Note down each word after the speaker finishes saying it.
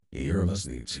You're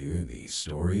listening to the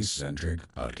StoryCentric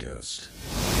podcast.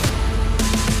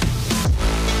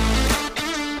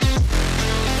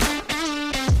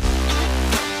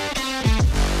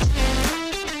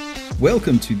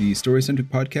 Welcome to the StoryCentric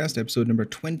podcast, episode number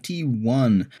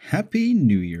 21. Happy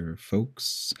New Year,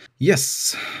 folks.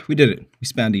 Yes, we did it. We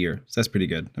spanned a year, so that's pretty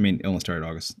good. I mean, it only started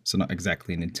August, so not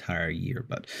exactly an entire year,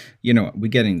 but you know what? We're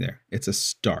getting there. It's a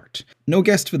start. No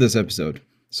guest for this episode.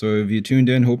 So if you tuned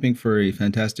in hoping for a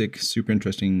fantastic, super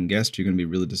interesting guest, you're going to be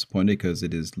really disappointed because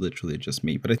it is literally just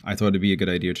me. But I thought it'd be a good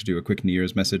idea to do a quick New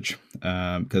Year's message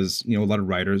because, a lot of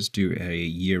writers do a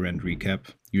year-end recap,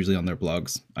 usually on their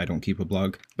blogs. I don't keep a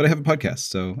blog, but I have a podcast,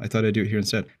 so I thought I'd do it here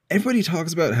instead. Everybody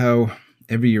talks about how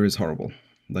every year is horrible.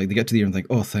 Like, they get to the year and think,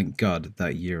 oh, thank God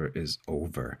that year is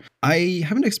over. I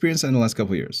haven't experienced that in the last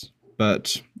couple of years.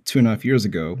 But 2.5 years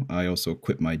ago, I also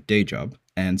quit my day job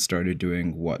and started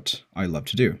doing what I love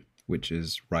to do, which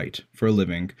is write for a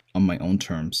living on my own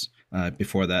terms.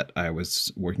 Before that, I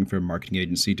was working for a marketing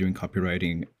agency doing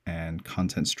copywriting and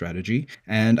content strategy,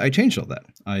 and I changed all that.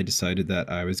 I decided that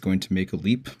I was going to make a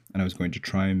leap, and I was going to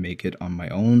try and make it on my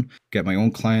own, get my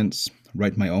own clients,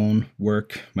 write my own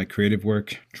work, my creative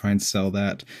work, try and sell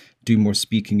that, do more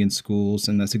speaking in schools,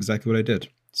 and that's exactly what I did.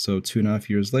 So 2.5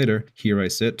 years later, here I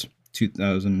sit.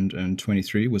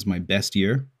 2023 was my best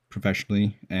year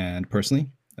professionally and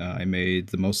personally. I made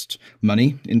the most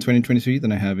money in 2023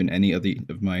 than I have in any of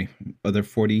my other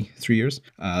 43 years.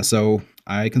 So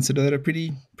I consider that a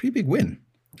pretty big win.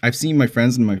 I've seen my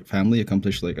friends and my family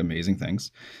accomplish amazing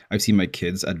things. I've seen my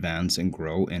kids advance and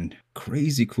grow in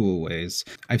crazy cool ways.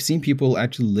 I've seen people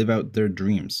actually live out their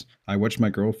dreams. I watched my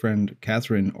girlfriend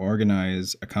Catherine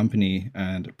organize a company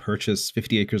and purchase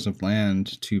 50 acres of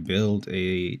land to build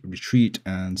a retreat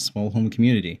and small home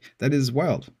community. That is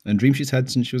wild, and a dream she's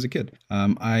had since she was a kid.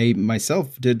 I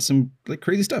myself did some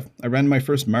crazy stuff. I ran my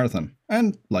first marathon,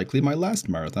 and likely my last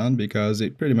marathon because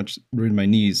it pretty much ruined my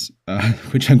knees,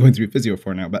 which I'm going through physio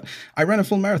for now. But I ran a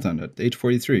full marathon at age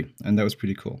 43, and that was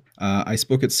pretty cool. I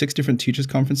spoke at 6 different teachers'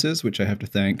 conferences, which I have to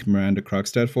thank Miranda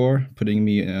Krogstad for putting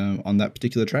me on that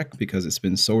particular track because it's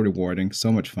been so rewarding,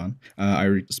 so much fun.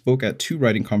 I spoke at 2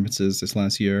 writing conferences this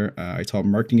last year. I taught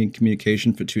marketing and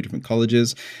communication for 2 different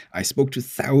colleges. I spoke to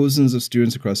thousands of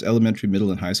students across elementary, middle,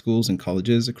 and high schools and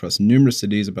colleges across numerous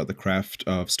cities about the craft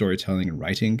of storytelling and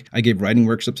writing. I gave writing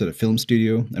workshops at a film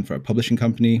studio and for a publishing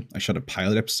company. I shot a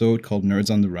pilot episode called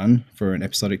Nerds on the Run for an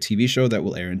episodic TV show that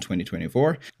will air in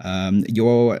 2024.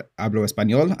 Yo hablo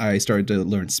español. I started to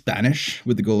learn Spanish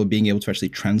with the goal of being able to actually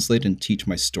translate and teach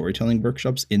my storytelling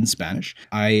workshops in Spanish.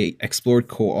 I explored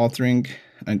co-authoring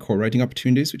and co-writing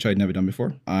opportunities, which I'd never done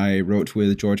before. I wrote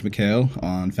with George McHale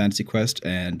on Fantasy Quest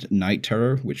and Night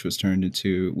Terror, which we turned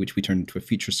into a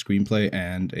feature screenplay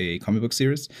and a comic book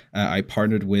series. I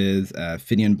partnered with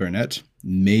Finian Burnett,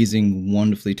 amazing,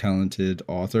 wonderfully talented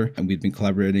author, and we've been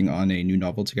collaborating on a new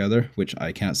novel together, which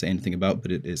I can't say anything about,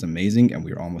 but it is amazing, and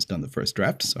we're almost done the first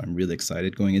draft, so I'm really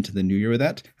excited going into the new year with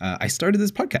that. I started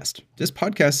this podcast. This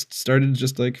podcast started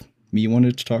just me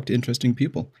wanted to talk to interesting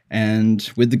people,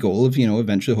 and with the goal of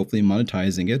eventually hopefully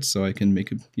monetizing it so I can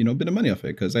make a bit of money off it,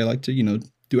 because I like to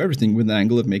do everything with the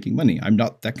angle of making money. I'm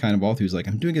not that kind of author who's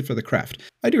I'm doing it for the craft.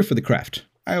 I do it for the craft.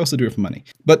 I also do it for money.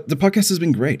 But the podcast has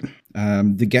been great.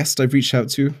 The guests I've reached out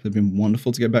to have been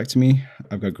wonderful to get back to me.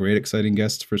 I've got great, exciting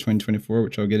guests for 2024,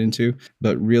 which I'll get into.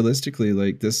 But realistically,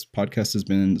 this podcast has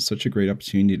been such a great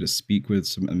opportunity to speak with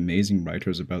some amazing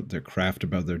writers about their craft,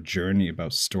 about their journey,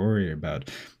 about story, about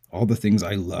all the things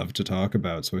I love to talk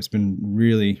about. So it's been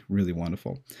really, really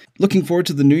wonderful. Looking forward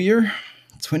to the new year.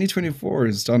 2024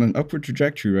 is on an upward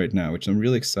trajectory right now, which I'm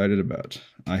really excited about.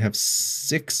 I have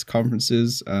 6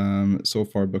 conferences so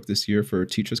far booked this year for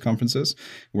teachers conferences,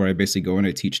 where I basically go and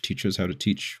I teach teachers how to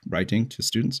teach writing to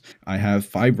students. I have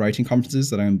 5 writing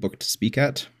conferences that I'm booked to speak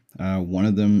at. One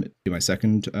of them, my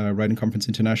second writing conference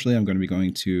internationally, I'm going to be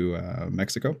going to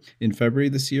Mexico in February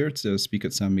this year to speak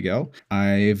at San Miguel.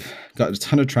 I've got a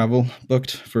ton of travel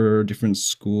booked for different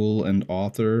school and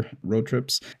author road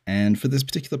trips. And for this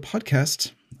particular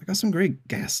podcast, I got some great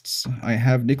guests. I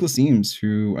have Nicholas Eames,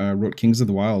 who wrote Kings of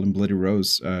the Wild and Bloody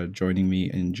Rose, joining me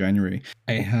in January.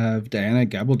 I have Diana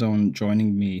Gabaldon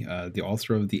joining me, the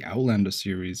author of the Outlander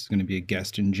series, is going to be a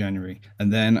guest in January.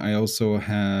 And then I also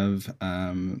have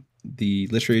the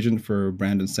literary agent for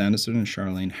Brandon Sanderson and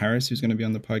Charlene Harris, who's going to be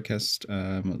on the podcast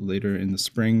later in the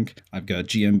spring. I've got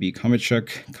GMB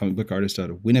Komichuk, comic book artist out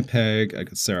of Winnipeg. I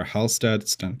got Sarah Halstad,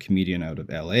 stand-up comedian out of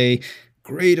LA.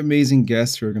 great, amazing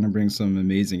guests who are going to bring some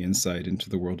amazing insight into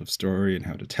the world of story and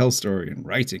how to tell story and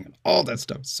writing and all that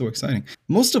stuff. It's so exciting.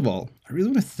 Most of all, I really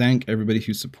want to thank everybody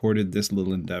who supported this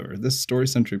little endeavor. This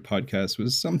StoryCentric podcast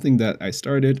was something that I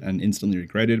started and instantly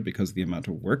regretted because of the amount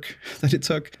of work that it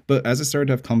took. But as I started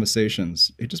to have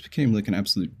conversations, it just became like an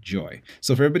absolute joy.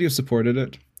 So for everybody who supported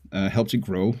it, helped it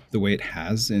grow the way it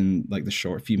has in like the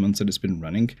short few months that it's been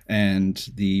running and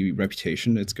the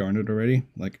reputation it's garnered already.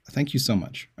 Like, thank you so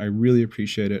much. I really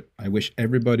appreciate it. I wish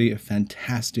everybody a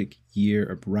fantastic year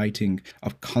of writing,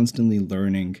 of constantly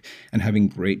learning and having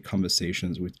great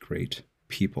conversations with great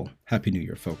people. Happy New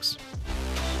Year, folks.